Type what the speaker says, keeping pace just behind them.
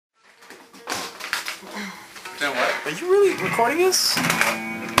Then what? Are you really recording this?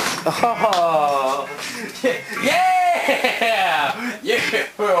 Oh. Yeah! Yeah!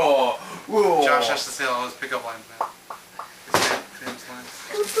 Whoa. Whoa. Josh has to say all his pickup lines now. His famous lines.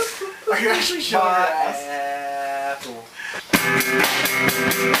 Are you actually showing your ass? Apple.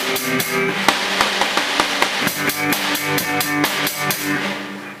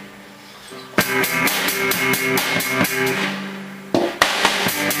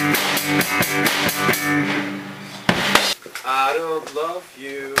 I don't love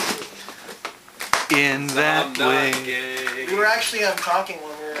you in that way. We were actually talking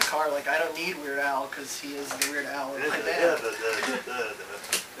when we were in the car, like, I don't need Weird Al because he is the Weird Al in my band.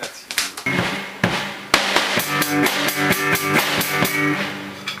 That's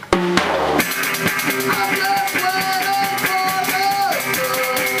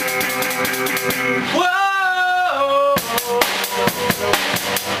Whoa!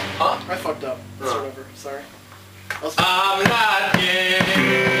 Huh? I fucked up. That's whatever. Sorry. I'm not gay.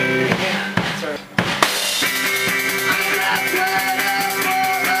 Sorry.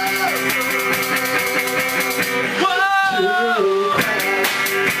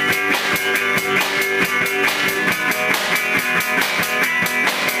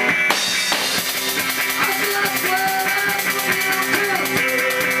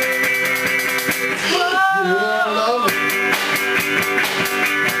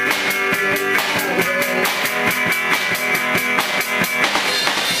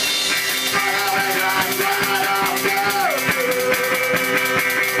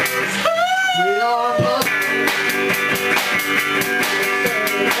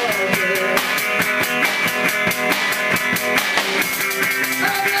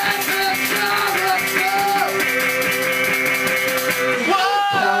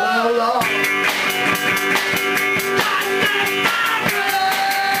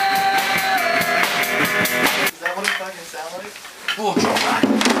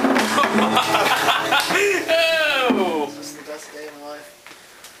 Oh. This is the best day of my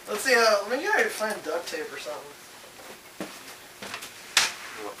life. Let's see, maybe I could find duct tape or something.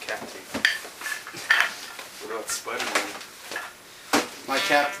 What about cat tape? What about Spider-Man? My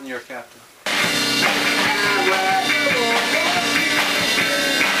captain, your captain.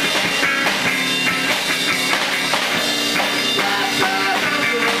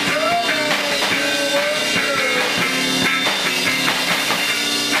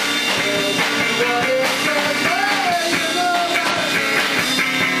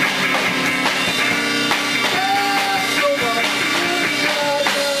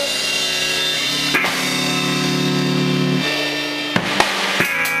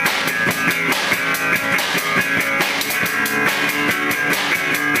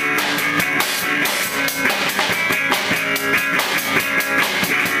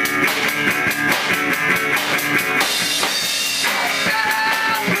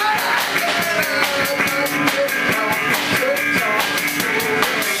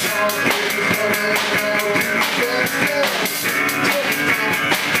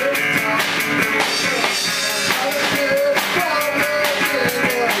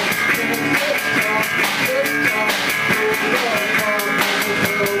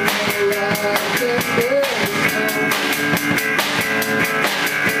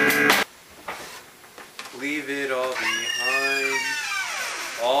 Leave it all behind.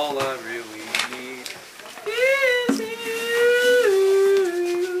 All I really need is you.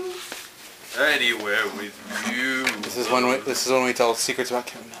 Anywhere with you. This is when we tell secrets about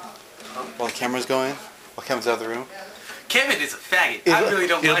Kevin. While the camera's going, while Kevin's out of the room. Kevin is a faggot. I really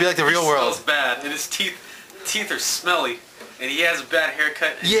don't It'll be like the real world. He smells bad, and his teeth are smelly, and he has a bad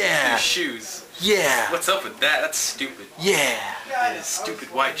haircut and Yeah. his shoes. Yeah. What's up with that? That's stupid. Yeah. And his stupid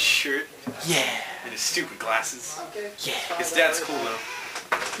white shirt. Yeah. And his stupid glasses. Yeah. His dad's cool though.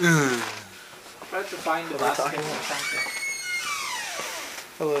 Try to find the last thing.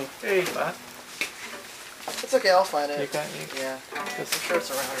 Hello. Hey, bud. It's okay, I'll find it. You got Yeah. I'm sure it's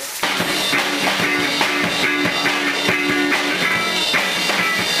around here.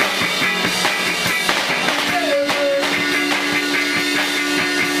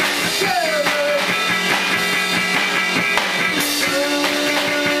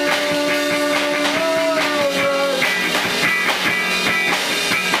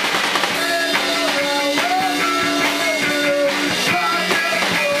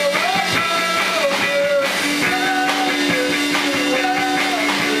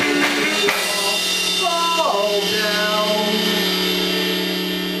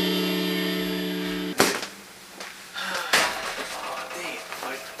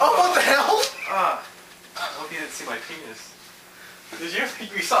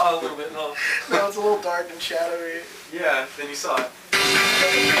 saw a little bit, huh? No, it's a little dark and shadowy. Yeah, then you saw it.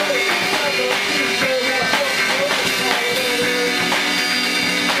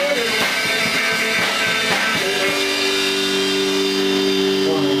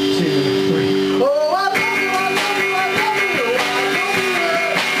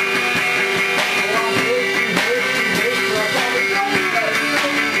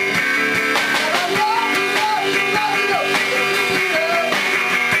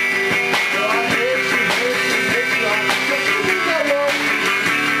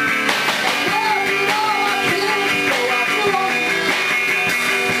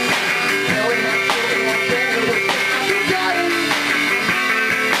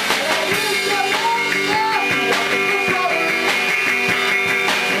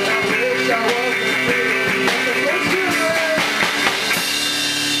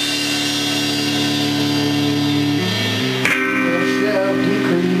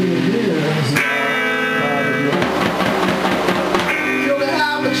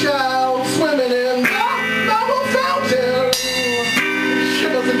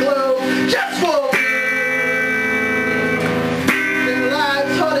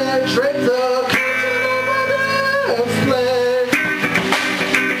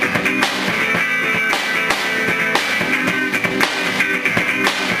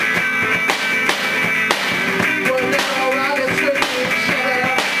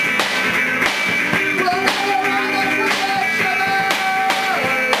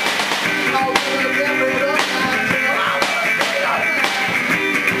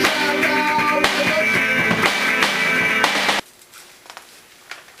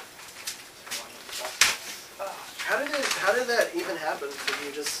 How did that even happen? Did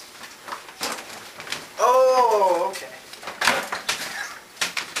you just... Oh, okay.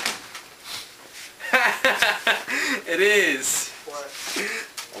 It is. What?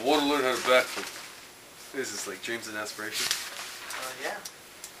 I want to learn how to backflip. This is like dreams and aspirations. Yeah.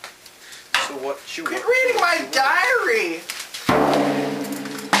 So what you Quit reading my diary!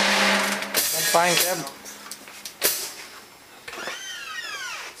 I'm fine, Deb.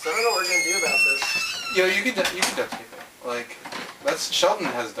 So I don't know what we're gonna do about this. Yo, you can duct tape it. Like, that's Sheldon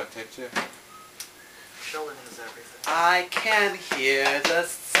has duct tape too. Sheldon has everything. I can hear the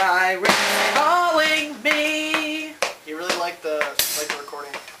siren calling me. You really like the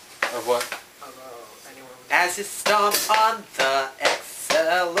recording Of what? of anyone? As you stomp on the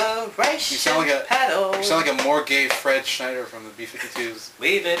acceleration pedal. You sound like a more gay Fred Schneider from the B-52s.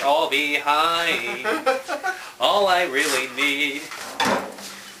 Leave it all behind. All I really need.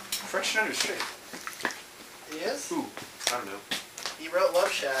 Fred Schneider's straight. He is? Who? I don't know. He wrote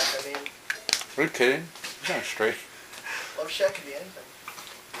Love Shack. I mean, Are you kidding? He's not straight. Love Shack could be anything.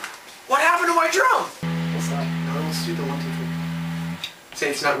 What happened to my drum? Let's not. No, let's do the 1, 2, 3. Say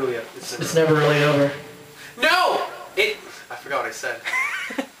it's not really up. It's never really over. No! I forgot what I said.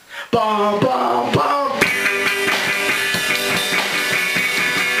 Bum, bum, bum.